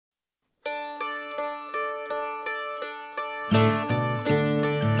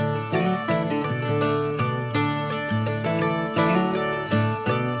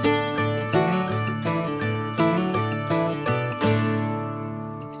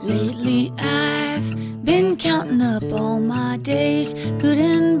Lately I've been counting up all my days, good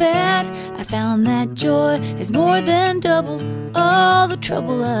and bad. I found that joy is more than double all the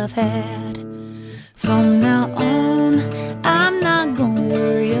trouble I've had. From now on, I'm not gonna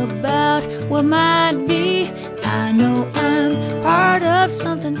worry about what might be. I know I'm part of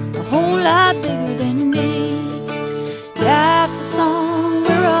something a whole lot bigger than me. Life's a song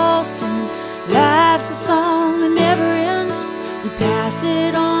we're all singing, life's a song that never ends. We pass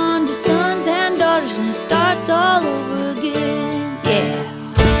it on to sons and daughters and it starts all over again, yeah.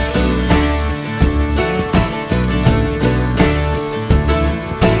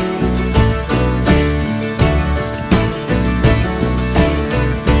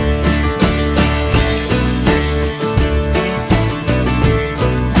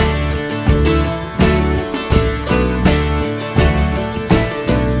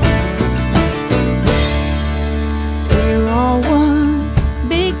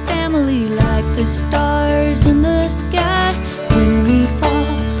 The stars in the sky, when we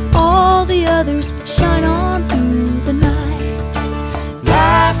fall, all the others shine on through the night.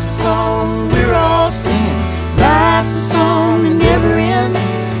 Life's a song we're all singing, life's a song that never ends.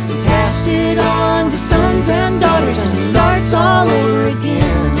 We pass it on to sons and daughters and it starts all over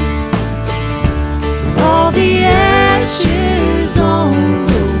again. For all the ashes on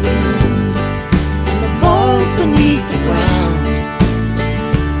the wind and the bones beneath the ground,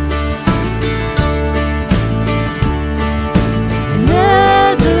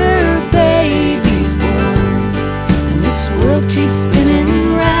 keeps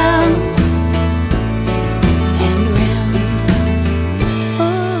spinning round and round.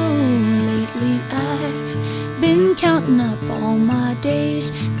 Oh, lately I've been counting up all my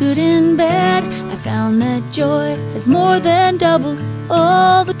days, good and bad. I found that joy has more than doubled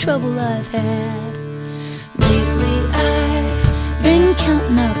all the trouble I've had. Lately I've been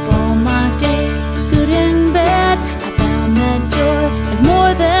counting up